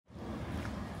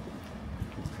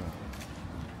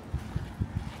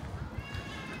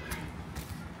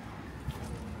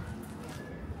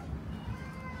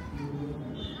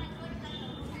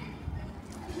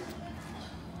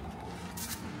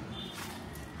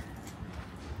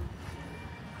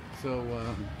So,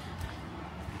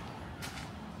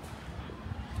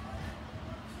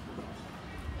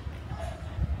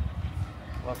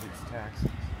 love these taxis.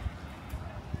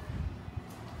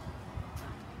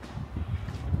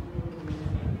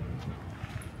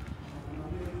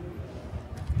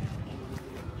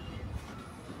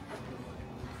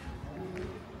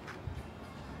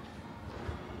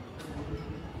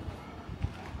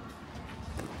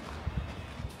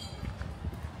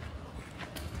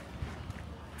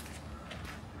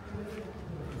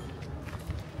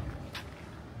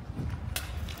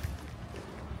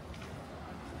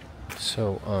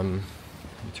 So, let me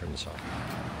turn this off.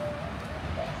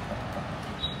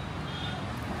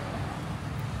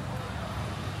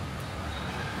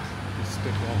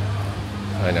 Stick out.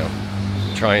 I know.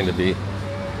 I'm trying to be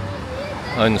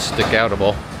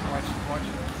unstick-outable. Watch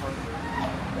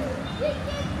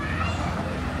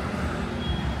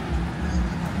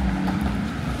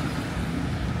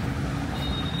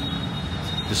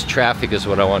it. This traffic is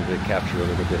what I wanted to capture a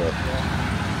little bit of.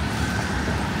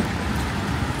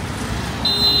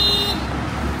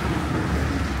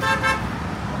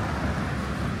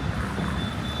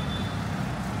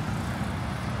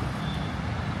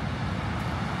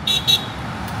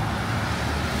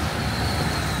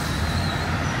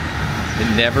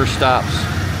 It never stops.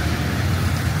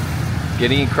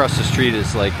 Getting across the street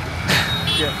is like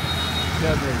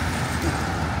Deadly.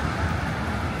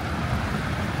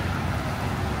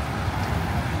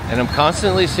 and I'm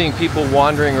constantly seeing people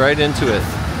wandering right into it. It's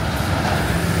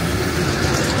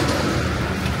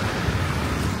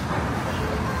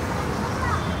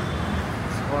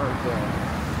hard though.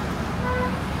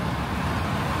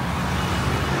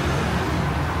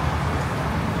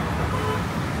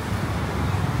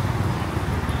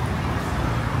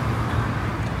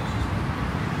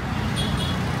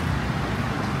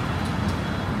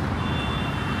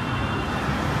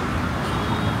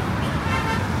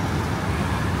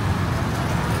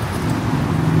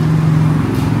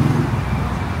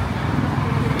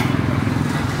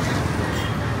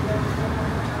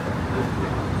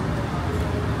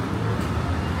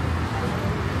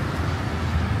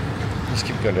 Let's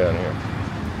keep going down here.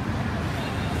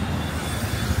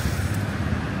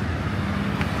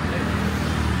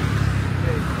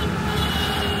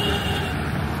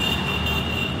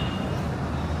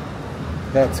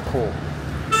 That's cool.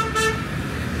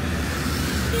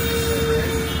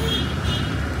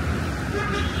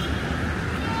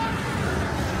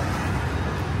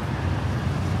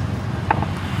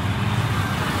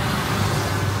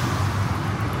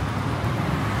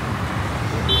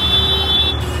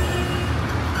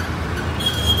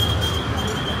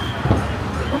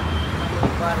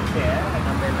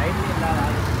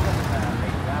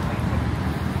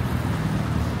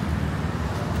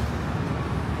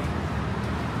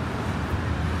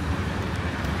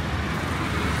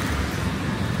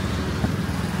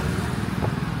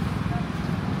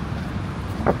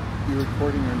 You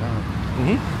recording or not?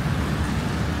 Mm-hmm.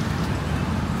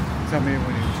 Tell me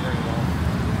when you turn it off.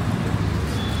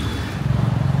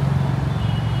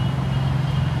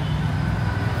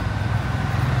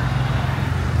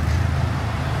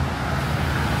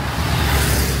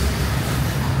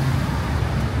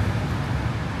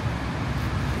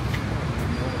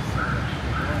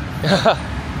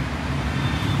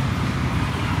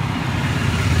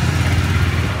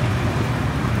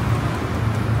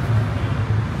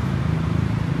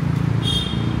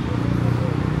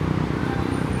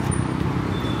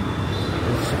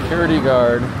 Security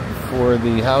guard for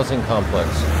the housing complex.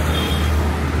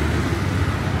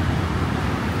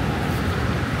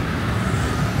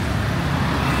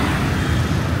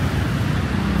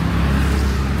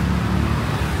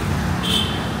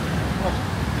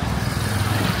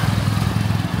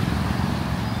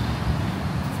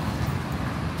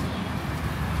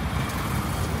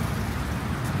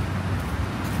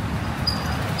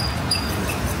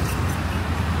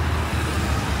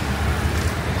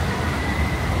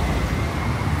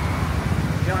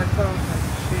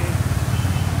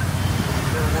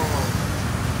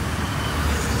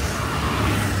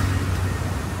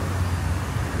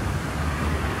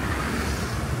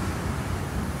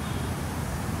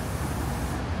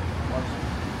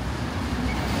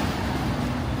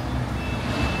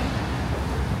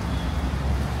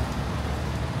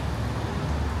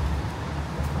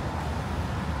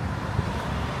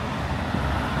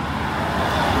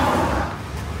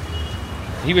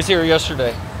 He was here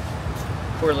yesterday.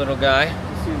 Poor little guy.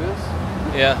 You see this?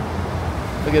 Yeah.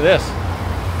 Look at this.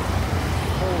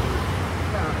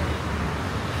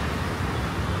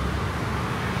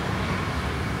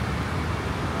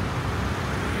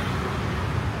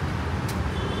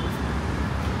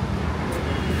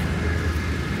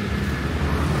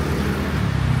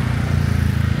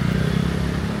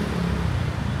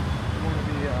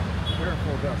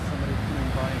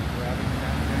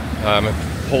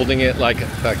 Holding it like a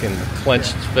fucking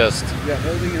clenched fist. Yeah,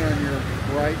 holding it on your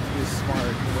right is smart.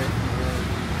 Away from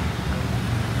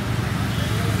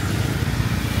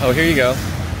Oh, here you go.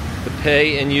 The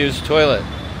pay and use toilet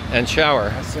and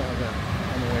shower. I saw that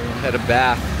on the way in. Had a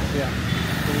bath, Yeah.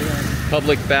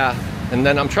 public bath. And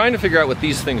then I'm trying to figure out what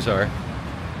these things are.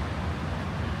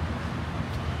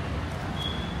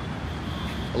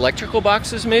 Electrical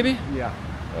boxes, maybe? Yeah.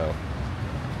 Oh.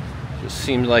 Just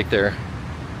seems like they're...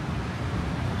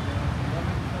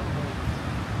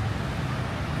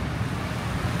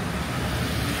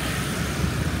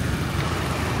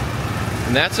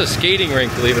 And that's a skating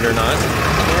rink, believe it or not.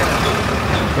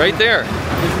 Right there.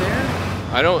 Is there?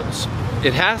 I don't...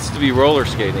 It has to be roller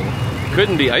skating. It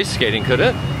couldn't be ice skating, could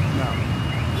it? No.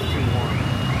 Too warm.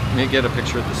 Let me get a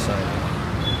picture of the sign.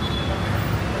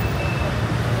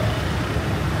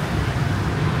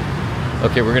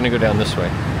 Okay, we're gonna go down this way.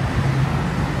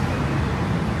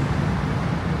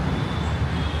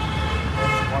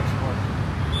 Watch.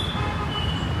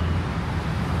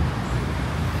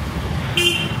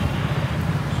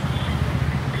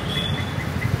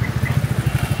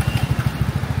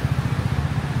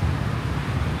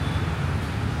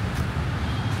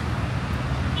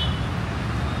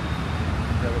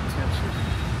 Got attention.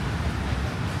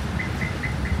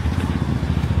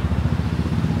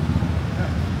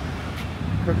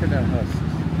 Coconut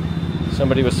husks.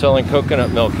 Somebody was selling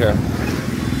coconut milk here. Which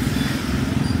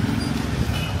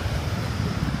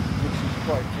is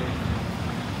quite tasty.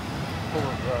 Full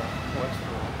of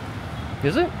cholesterol.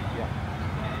 Is it? Yeah.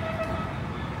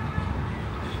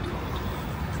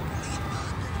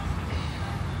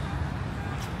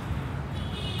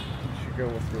 You should go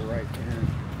with your right hand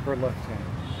or left hand.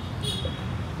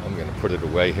 I'm gonna put it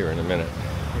away here in a minute. Yeah.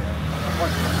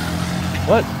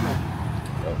 What?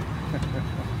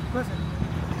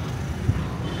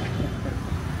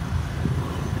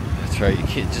 That's right, you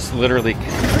can't just literally...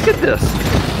 Look at this!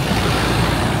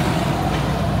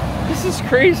 This is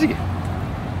crazy!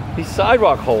 These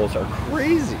sidewalk holes are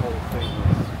crazy!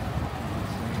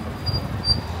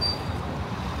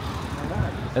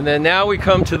 And then now we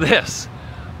come to this,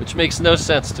 which makes no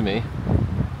sense to me.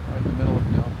 Right in the middle of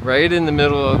town. Right in the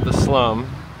middle of the slum.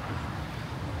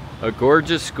 A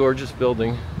gorgeous, gorgeous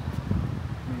building.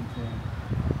 Maintained.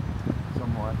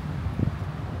 Somewhat.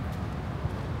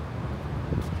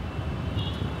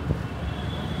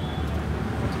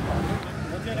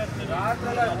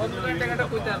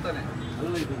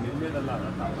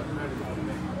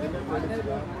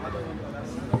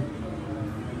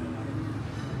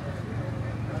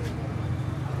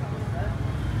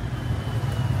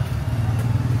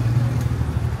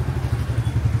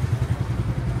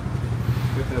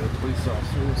 Good that a police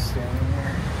officer was standing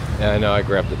there. Yeah, I know, I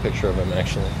grabbed a picture of him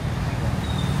actually.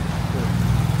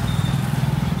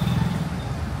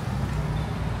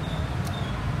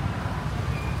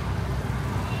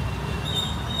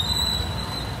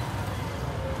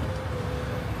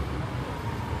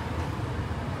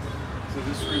 So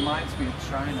this reminds me of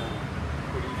China.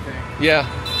 What do you think?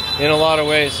 Yeah, in a lot of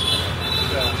ways.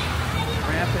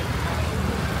 Rampant.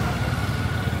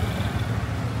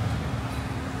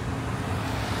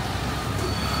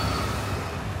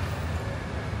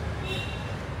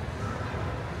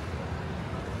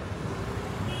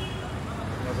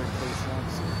 Another police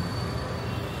officer.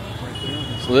 Right there.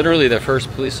 It's literally the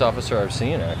first police officer I've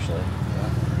seen actually.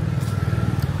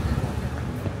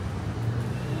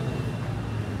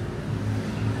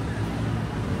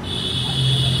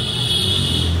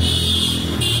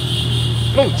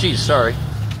 Oh, geez, sorry.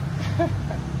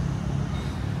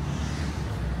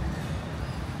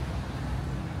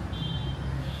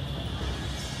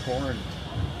 Corn.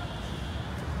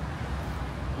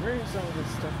 Where is all this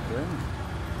stuff grown?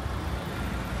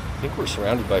 I think we're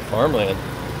surrounded by farmland.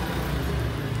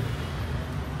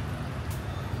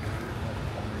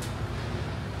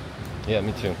 Yeah,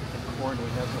 me too. The corn we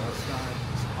have outside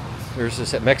is awesome. There's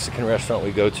this Mexican restaurant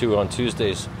we go to on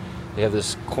Tuesdays. They have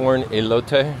this corn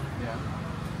elote, Yeah.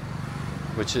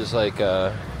 which is like,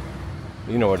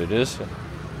 you know what it is?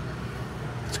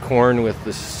 It's corn with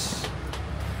this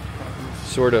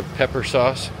sort of pepper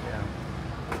sauce. Yeah.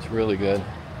 It's really good.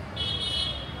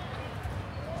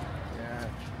 Yeah.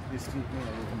 Used to eat when I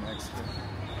lived in Mexico.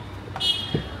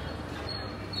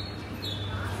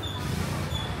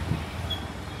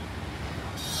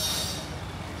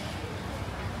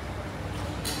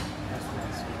 That's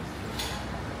nice.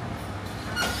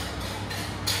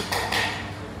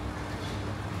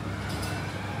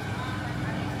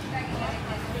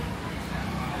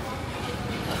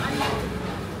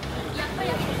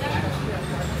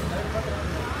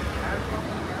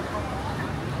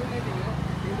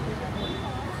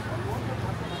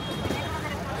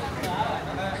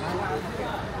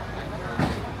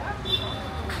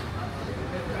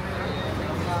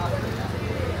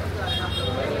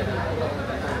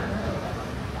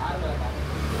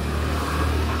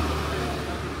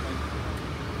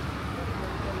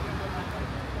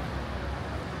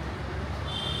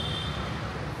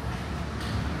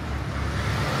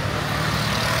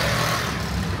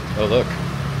 Oh, look.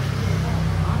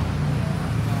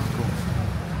 Cool.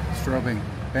 Strobing,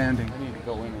 banding. I need to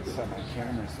go in and set my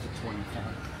cameras to 25.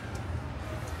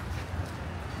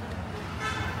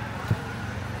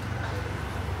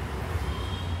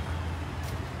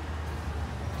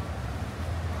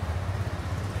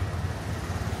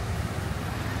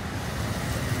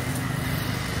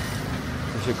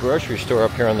 There's a grocery store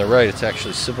up here on the right. It's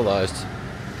actually civilized.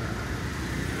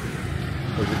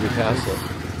 Or did we pass it?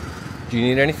 Do you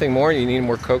need anything more? You need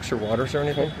more Cokes or waters or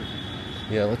anything?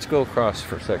 Yeah, let's go across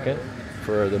for a second.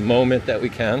 For the moment that we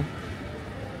can.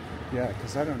 Yeah,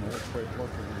 because I don't know which way to look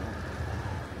anymore.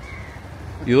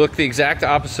 You look the exact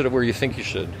opposite of where you think you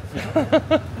should. So,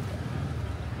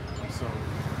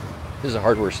 This is a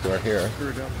hardware store here.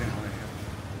 screwed up now.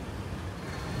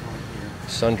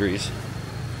 Sundries.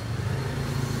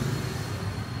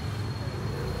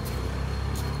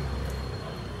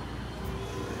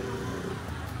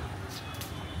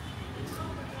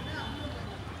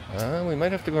 We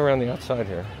might have to go around the outside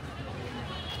here.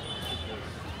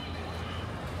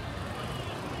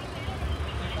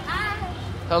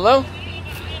 Hello?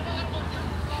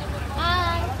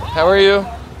 Hi. How are you?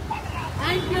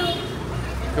 Thank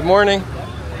you. Good morning.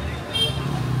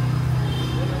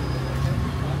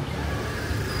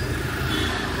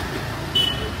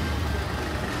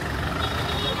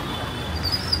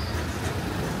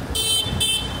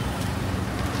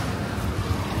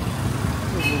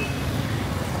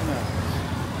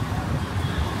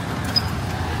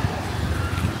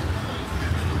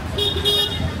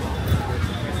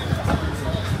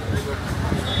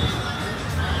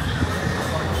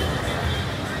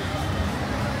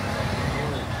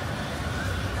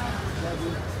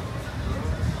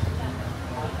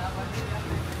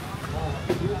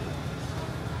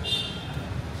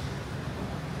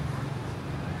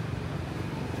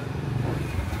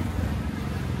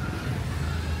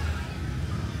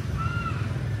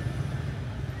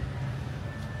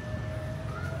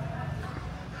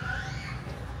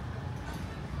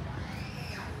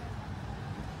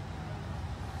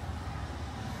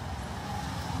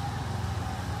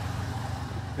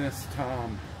 Miss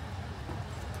Tom.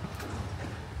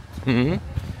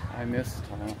 I miss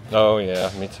Tom. Oh yeah,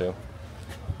 me too.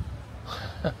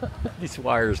 These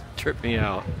wires trip me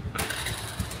out.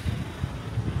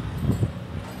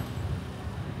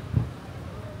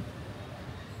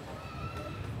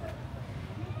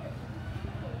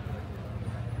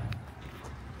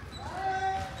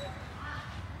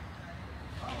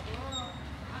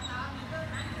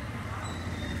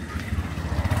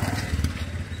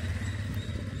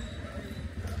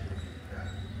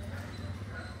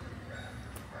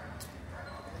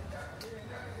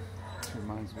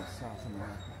 Reminds me of South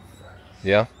America.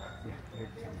 Yeah? Yeah,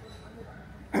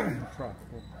 big time.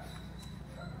 Tropical.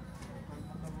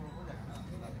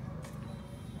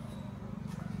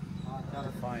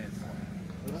 Defiance.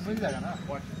 Watch it.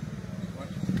 Watch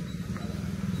it.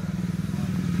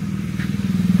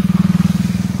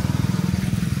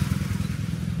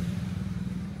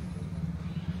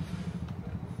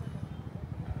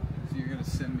 So you're gonna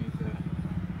send me the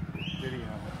video.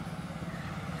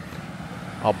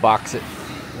 I'll box it.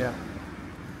 Yeah.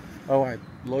 Oh, I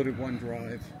loaded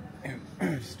OneDrive and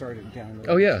started downloading.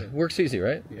 Oh yeah, it. works easy,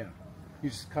 right? Yeah. You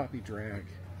just copy drag.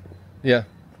 Yeah.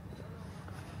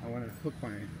 I want to hook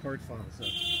my hard files up.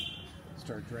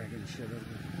 Start dragging shit over.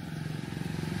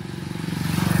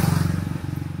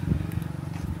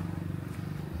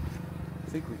 I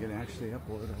think we can actually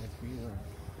upload it with B-roll.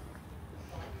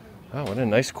 Oh, what a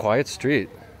nice quiet street.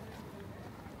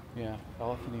 Yeah,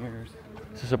 elephant ears.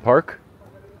 Is this a park?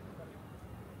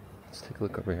 Let's take a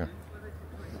look over here.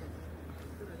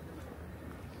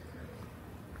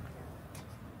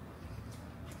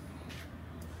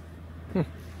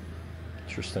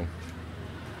 Interesting.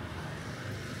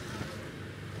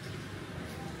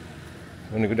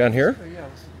 Want to go down here? Oh, yeah,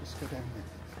 let's go down here.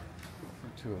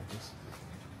 For two of us.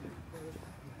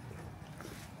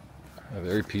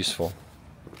 Very peaceful.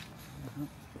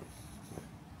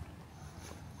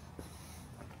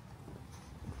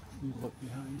 You look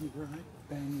behind you, right?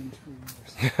 Banging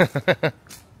trees.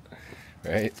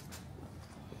 Right?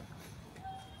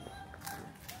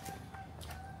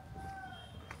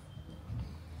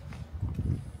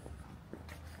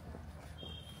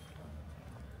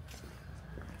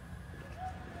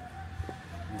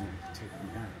 Take me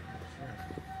out. Sure.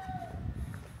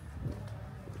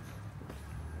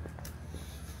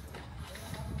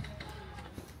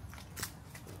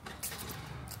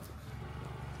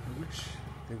 I wish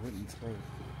they wouldn't throw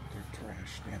their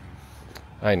trash down.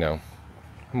 I know.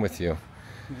 I'm with you.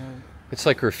 You know, It's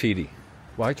like graffiti.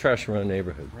 Why trash around a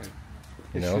neighborhood? right.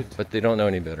 you They know, should. but they don't know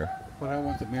any better. What I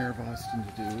want the mayor of Austin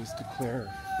to do is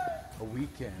declare a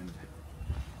weekend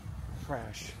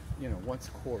trash, once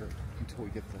a quarter until we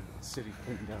get the city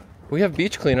cleaned up. We have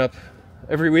beach cleanup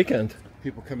every weekend.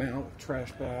 People come out with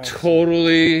trash bags.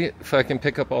 Totally fucking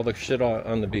pick up all the shit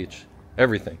on the beach.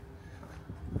 Everything.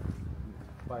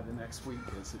 By the next week,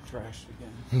 is it trashed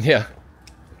again? Yeah.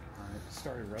 I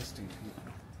started arresting people.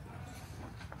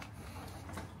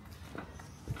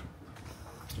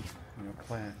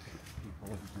 Plant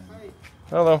people. And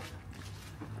Hello.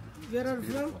 Where are you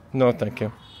from? No, thank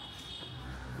you.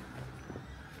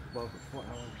 love the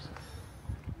flowers.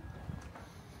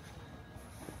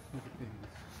 Look at these.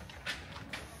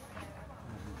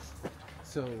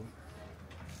 So,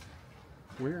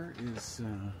 where is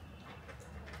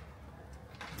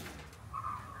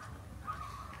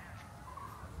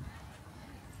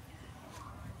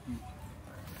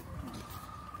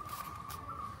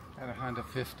I had a Honda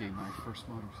 50, my first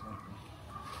motorcycle.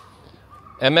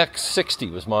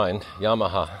 MX-60 was mine,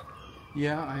 Yamaha.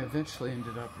 Yeah, I eventually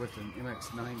ended up with an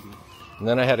MX-90. And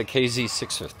then I had a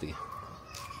KZ650.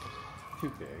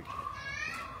 Too big.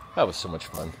 That was so much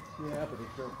fun. Yeah, but a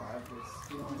dirt bike is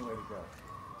the only way to go.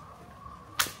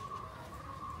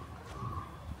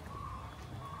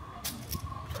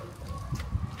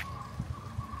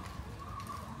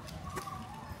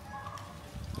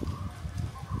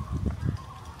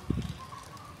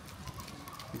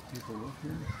 Think people live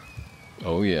here?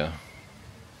 Oh, yeah.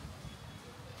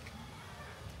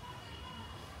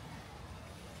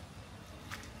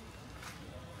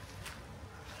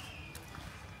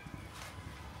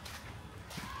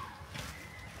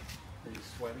 Are you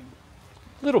sweating?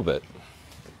 A little bit.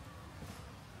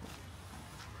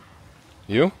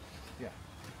 You? Yeah,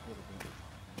 a little bit.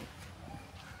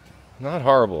 Not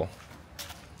horrible.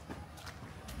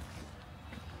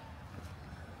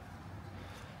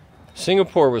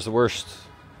 Singapore was the worst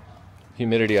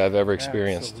humidity I've ever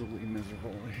experienced. Absolutely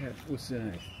miserable.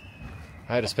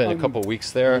 I had to spend a couple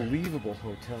weeks there. Unbelievable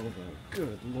hotel though.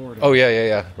 Good Lord. Oh,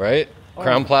 yeah. Right? Oh.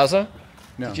 Crown Plaza?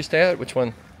 No. Did you stay at? Which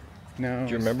one? No.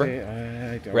 Do you remember?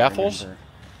 I don't Raffles? remember.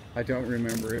 I don't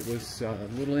remember. It was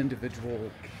little individual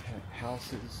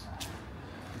houses. It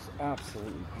was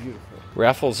absolutely beautiful.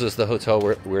 Raffles is the hotel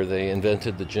where they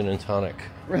invented the gin and tonic.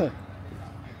 Really?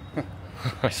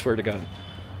 I swear to God.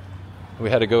 We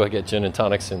had to go get gin and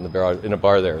tonics in a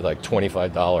bar there, like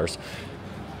 $25,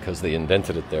 because they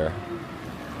invented it there.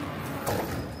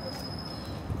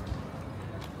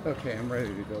 Okay, I'm ready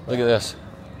to go back. Look at this.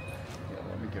 Yeah,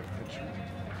 let me get a picture.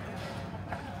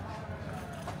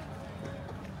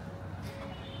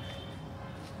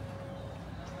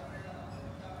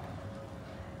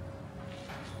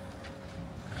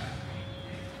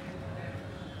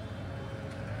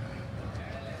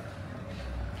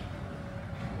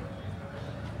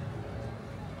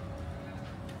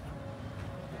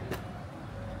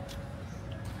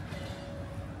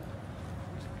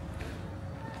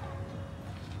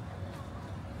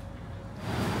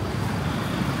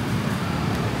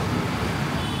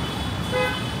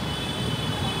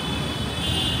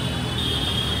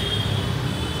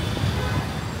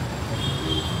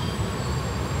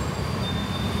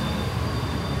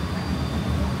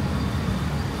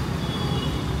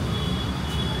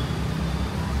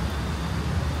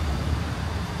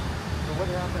 What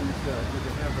happens? Do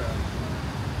they have a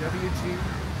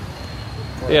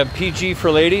WG? They have PG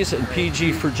for ladies and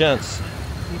PG for gents.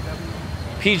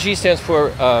 PW? PG stands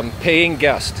for paying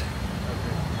guest. Okay.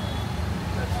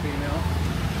 That's female?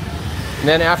 And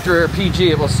then after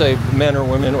PG, it will say men or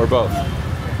women or both.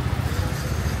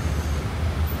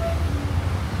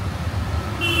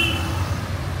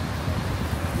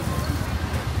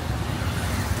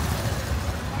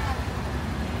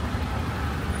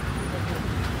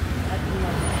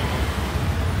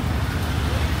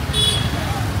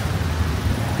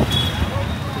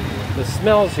 The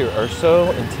smells here are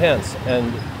so intense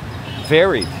and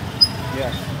varied.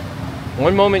 Yes.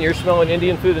 One moment you're smelling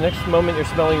Indian food, the next moment you're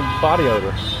smelling body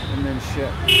odor. And then shit.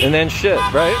 And then shit,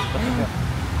 right?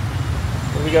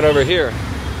 What do we got over here?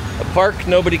 A park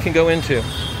nobody can go into.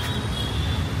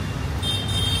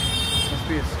 Must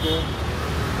be a school.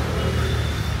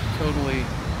 Totally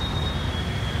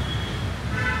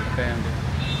abandoned.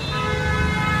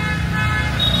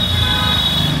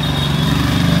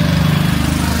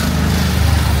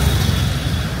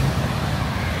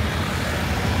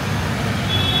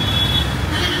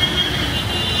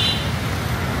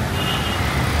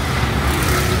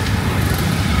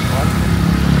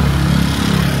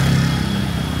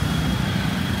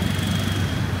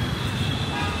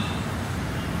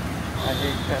 I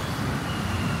hate Pepsi.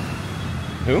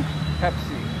 Who?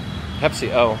 Pepsi.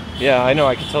 Pepsi. Oh, yeah, I know.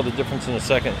 I can tell the difference in a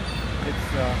second.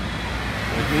 It's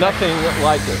Nothing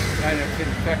like it. and it's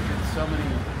infected so many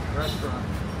restaurants.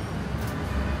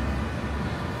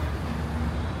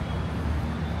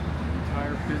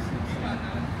 Entire business.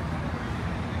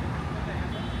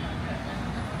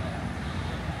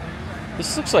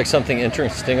 This looks like something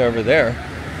interesting over there.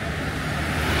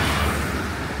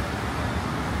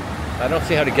 I don't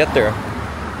see how to get there.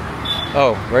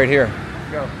 Oh, right here.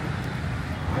 Go.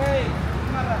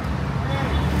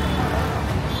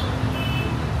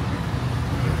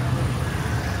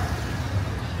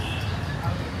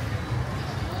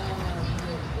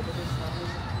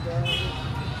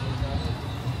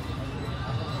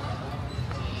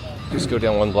 Just go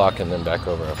down one block and then back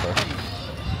over, okay?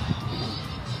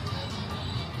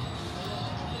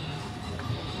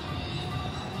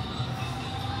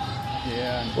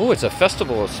 Yeah. Oh, it's a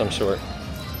festival of some sort.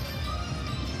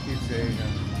 It's a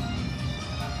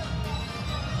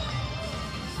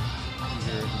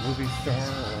either a movie star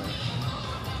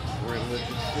or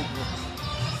religious figure.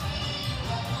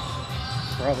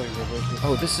 Probably religious.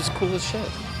 Oh, this is cool as shit.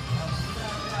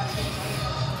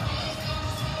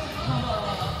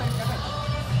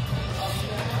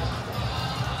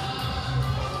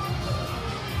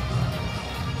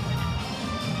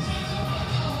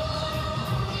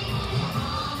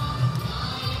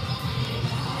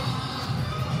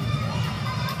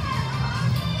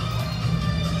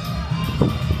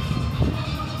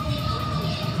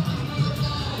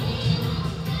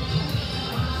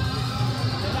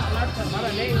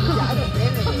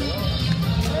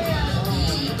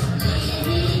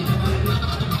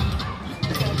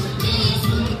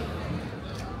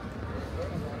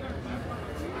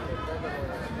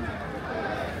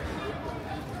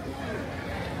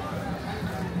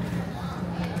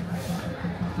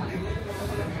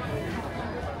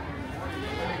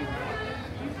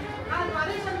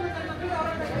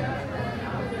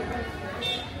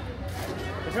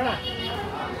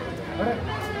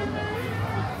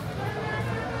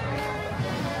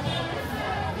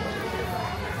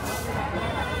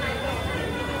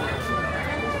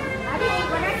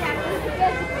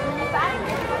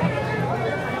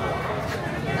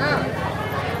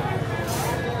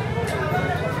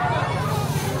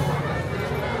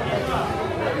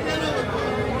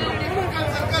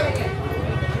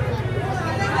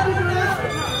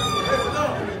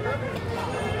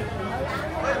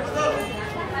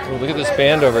 Oh, look at this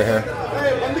band over here.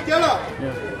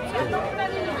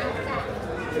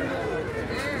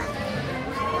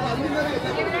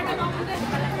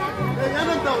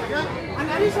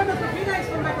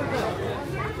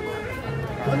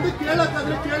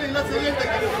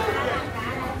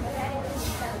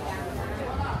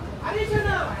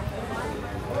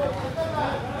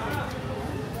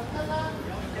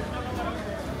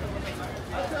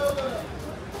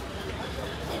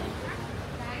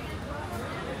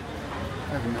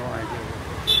 I have no idea.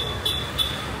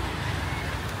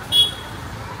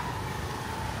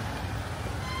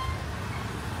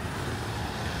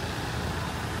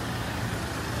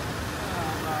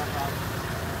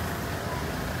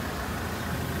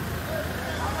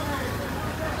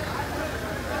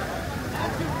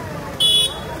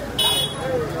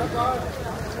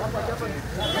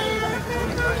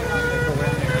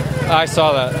 I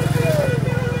saw that.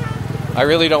 I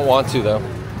really don't want to, though.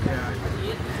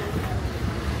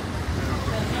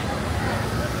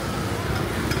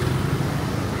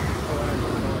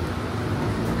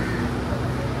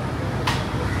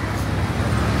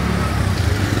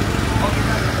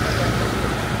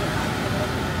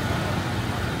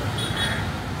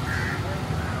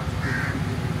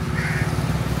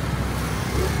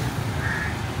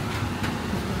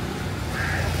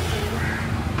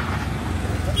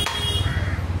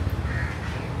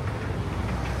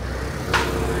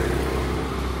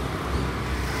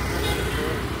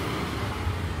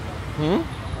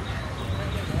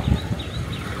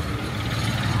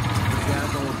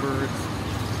 Gaggle of birds.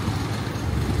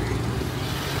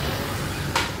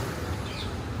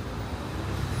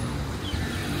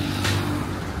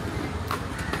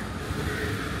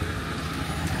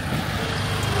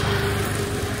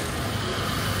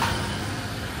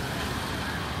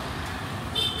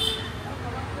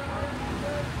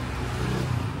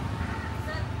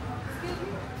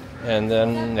 And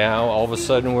then now all of a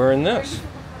sudden we're in this.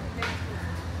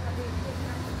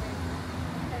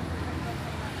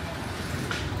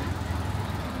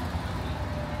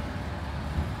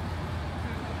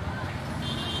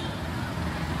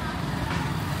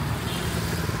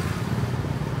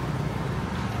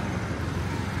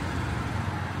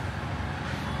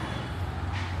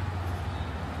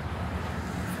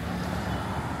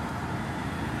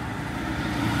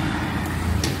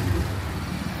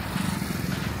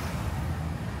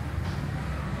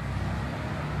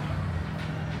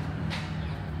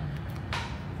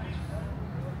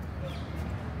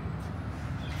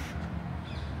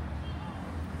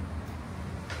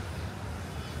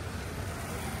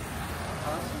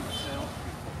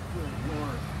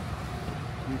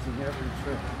 using every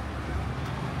trick.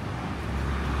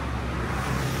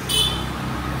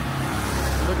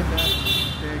 Look at that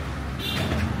big.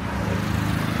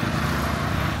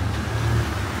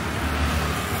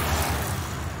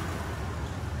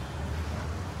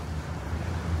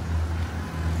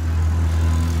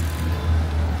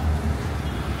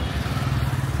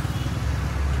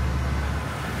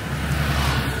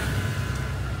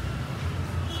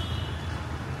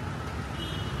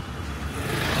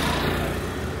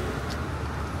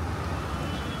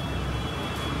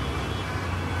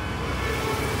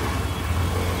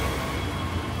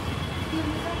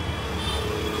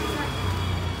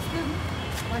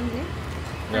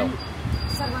 No.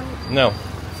 No.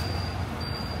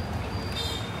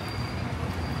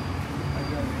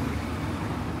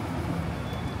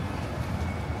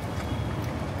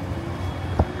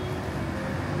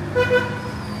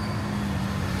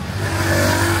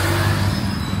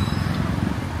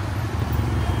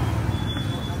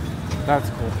 That's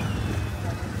cool.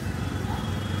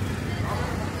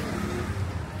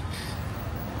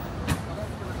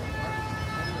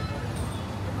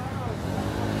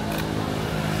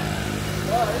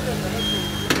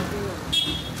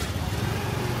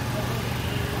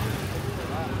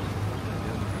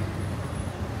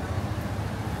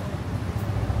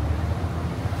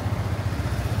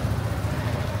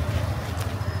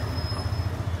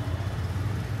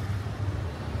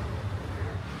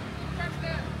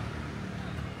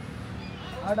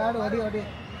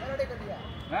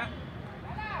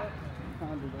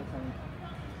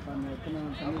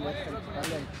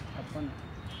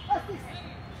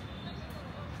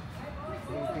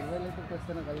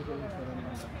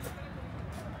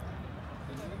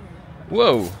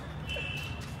 Whoa! Look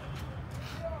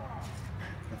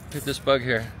at this bug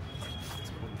here.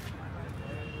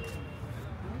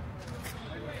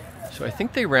 So I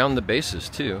think they round the bases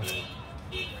too.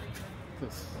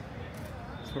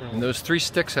 And those 3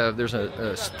 sticks have, there's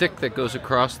a stick that goes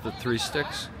across the 3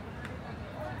 sticks.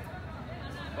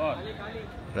 But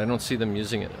I don't see them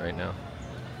using it right now.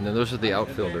 And then those are the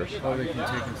outfielders. Oh, they can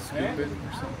take and scoop it or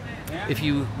something? If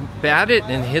you bat it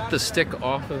and hit the stick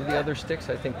off of the other sticks,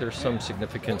 I think there's some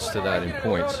significance to that in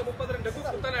points.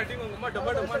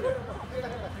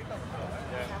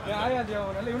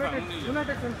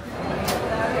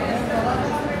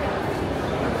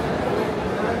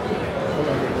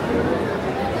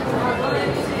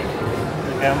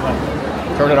 Camera.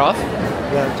 Turn it off?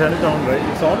 Yeah, turn it on, right?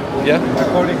 It's on? Yeah.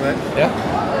 Recording, right? Yeah.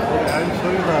 Okay, I will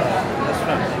show you the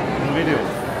restaurant in video.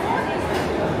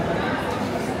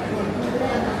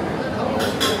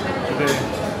 Today,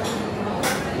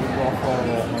 we walk for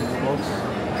folks.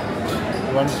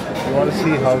 You want to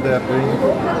see how they are doing?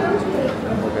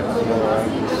 Okay,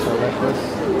 so like this.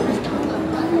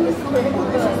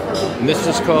 And this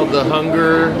is called the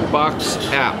Hunger Box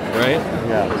app, right?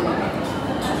 Yeah.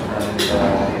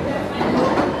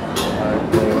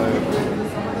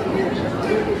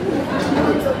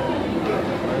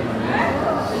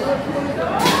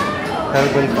 And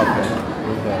Herbal Cafe.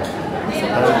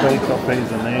 Herbal Cafe is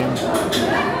the name. So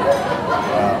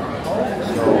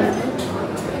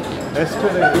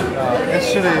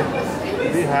yesterday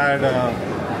we had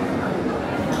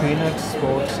peanut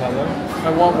sport salad.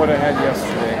 I want what I had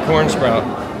yesterday. Corn sprout.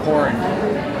 Corn.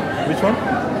 Which one?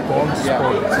 Corn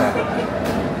sport salad.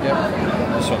 Yep.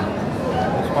 This one.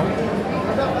 Which one?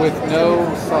 With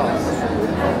no sauce.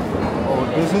 Oh,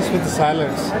 this is with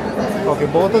salads. Okay,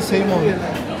 both the same only.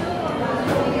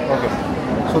 Okay.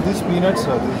 So these peanuts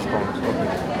are these corns. Okay.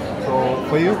 So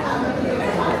for you?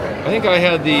 I think I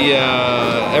had the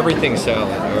everything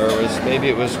salad, or maybe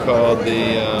it was called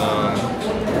the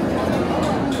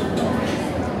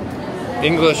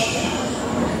English.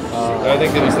 I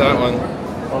think it was that one.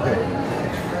 Okay.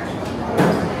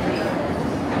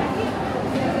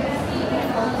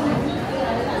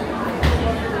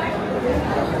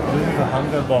 This is the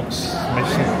Hunger Box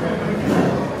machine.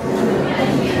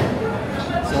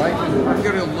 So I'm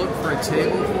going to look for a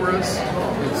table for us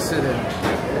and sit in.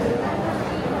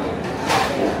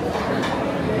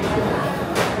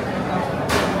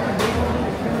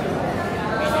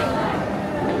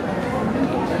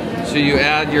 So you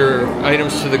add your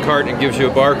items to the cart and it gives you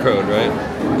a barcode, right?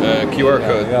 QR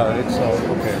code. Yeah, it's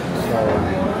okay. So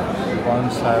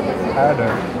once I've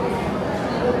added,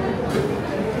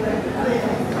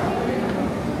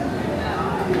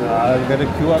 I'll get a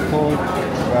QR code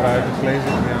where I have to place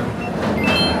it here.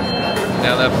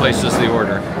 Now that places the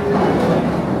order.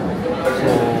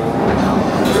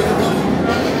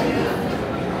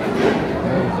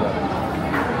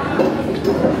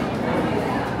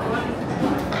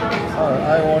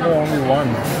 I order only one.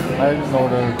 I didn't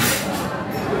order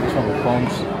This one,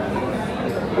 prawns.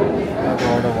 I have to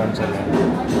order one salad.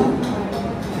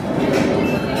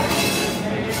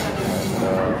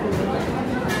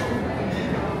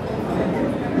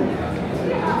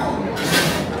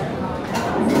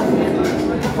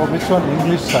 Oh, which one?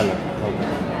 English salad.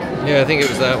 Okay. Yeah, I think it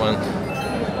was that one.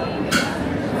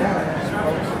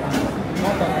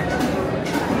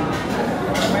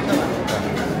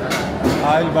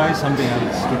 I'll buy something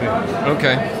else today.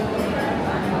 Okay.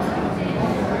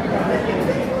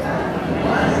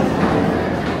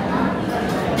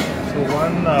 So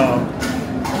one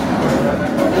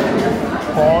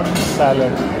corn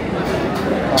salad.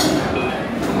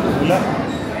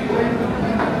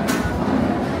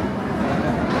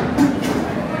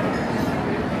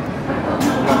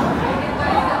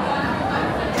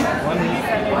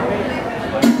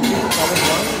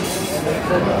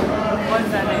 One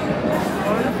salad.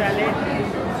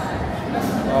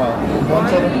 Corn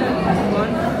salad.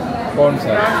 Corn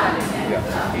salad. Yeah.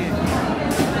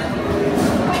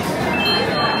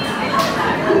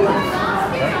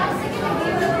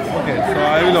 Okay, so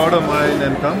I will order mine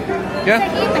and come. Yeah.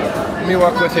 Let me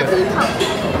walk with you.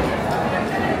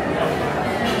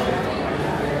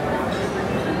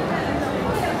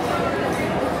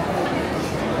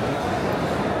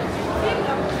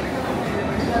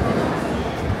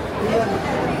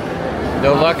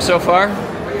 No luck so far?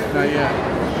 Not yet.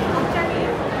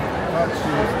 Not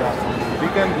sure if that. We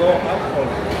can go up also.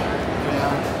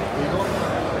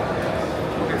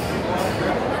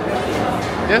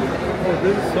 Yeah. Oh,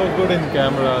 this is so good in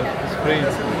camera. Screen.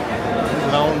 This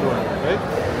round one, right?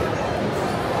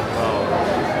 Wow.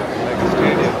 Like a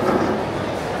stadium.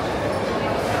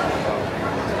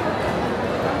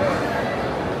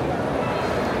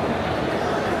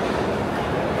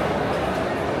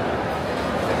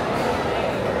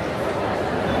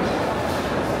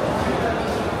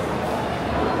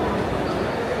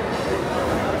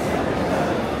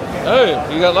 Oh,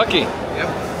 you got lucky. Dave,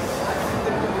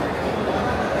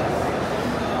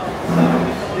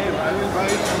 I will buy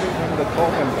something from the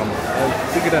top and come. I'll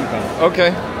pick it and come. Okay.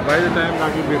 By the time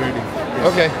that will be ready.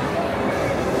 Okay.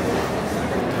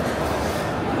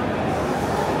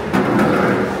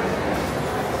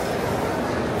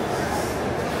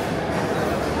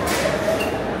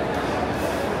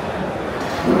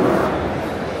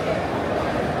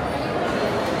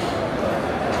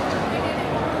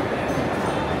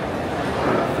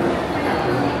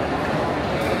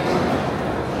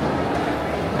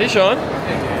 Hey, Sean.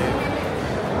 Hey,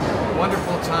 Dave.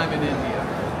 Wonderful time in India.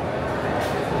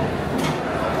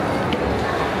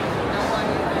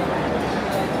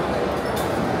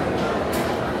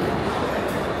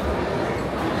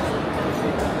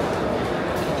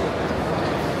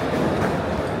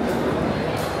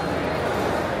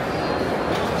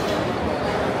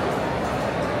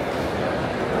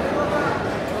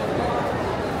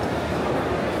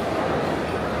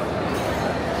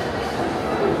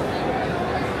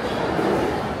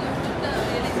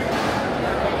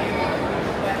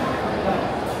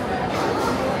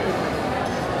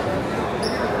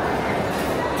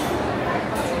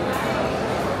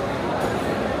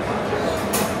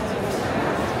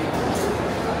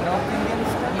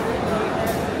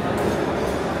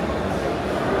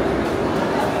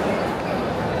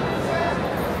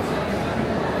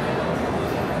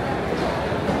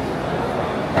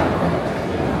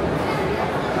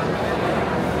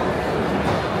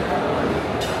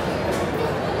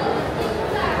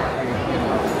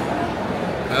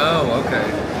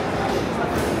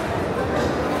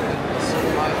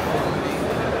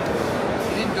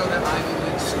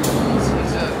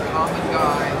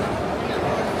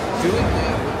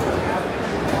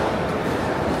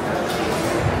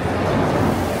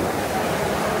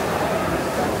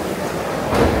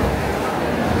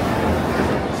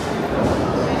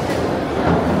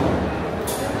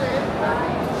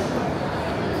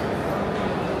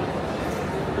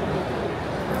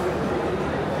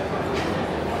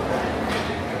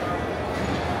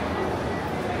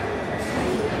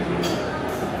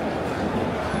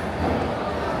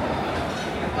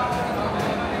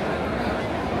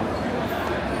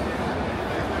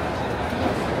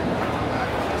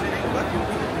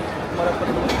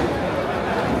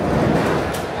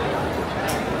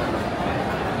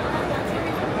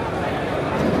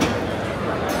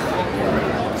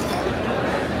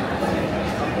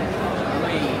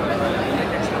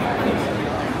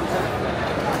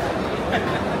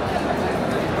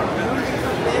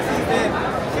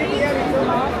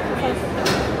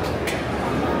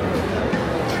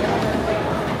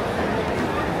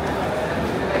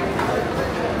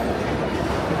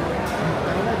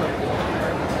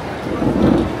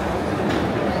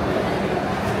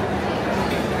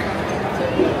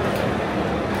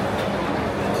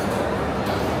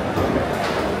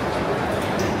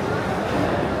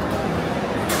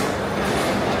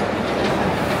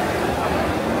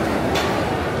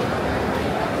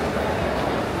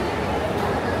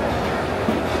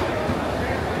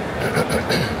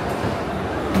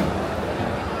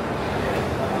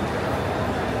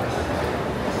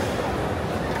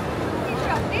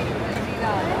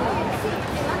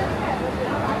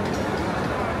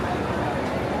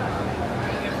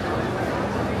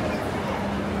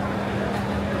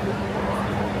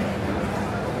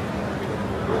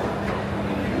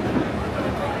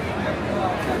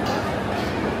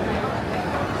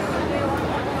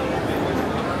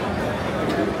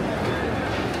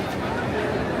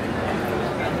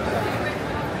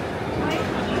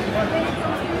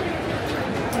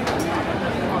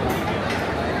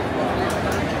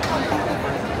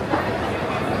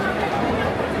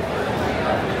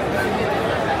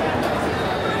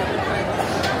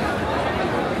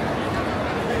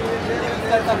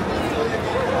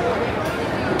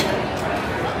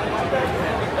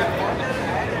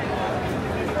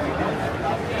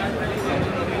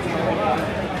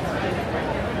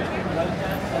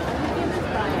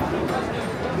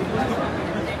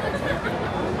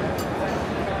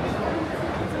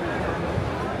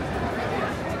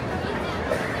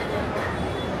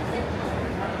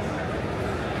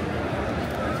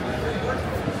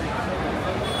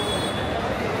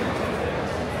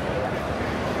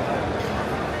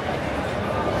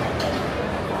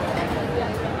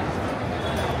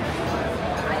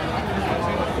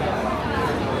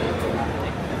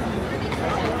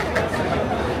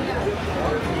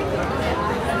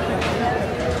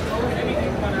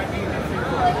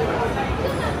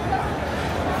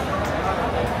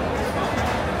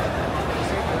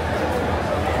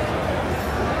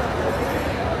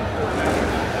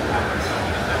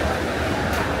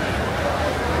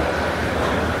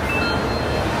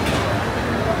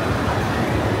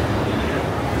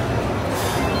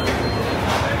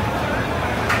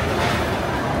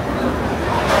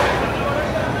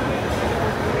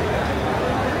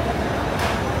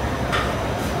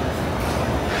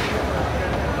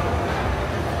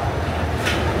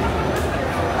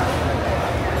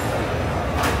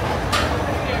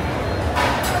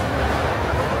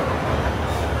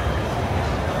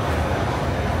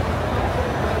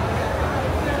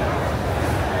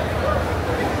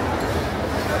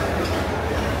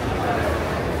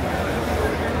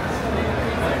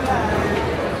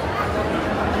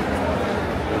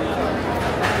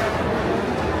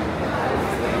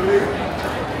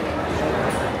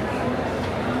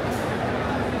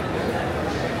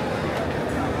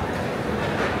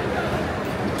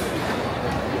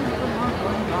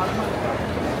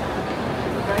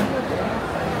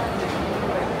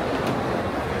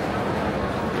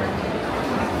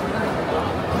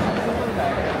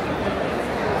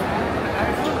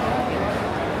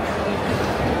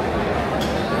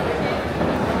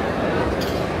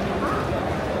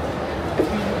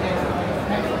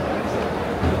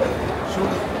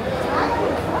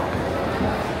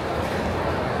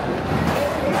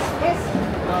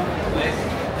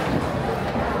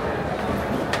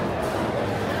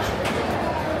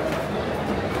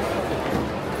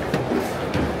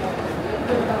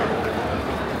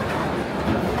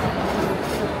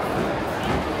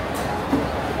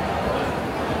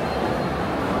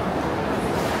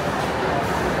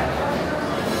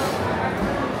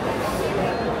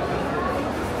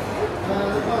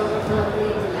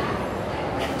 Thank you.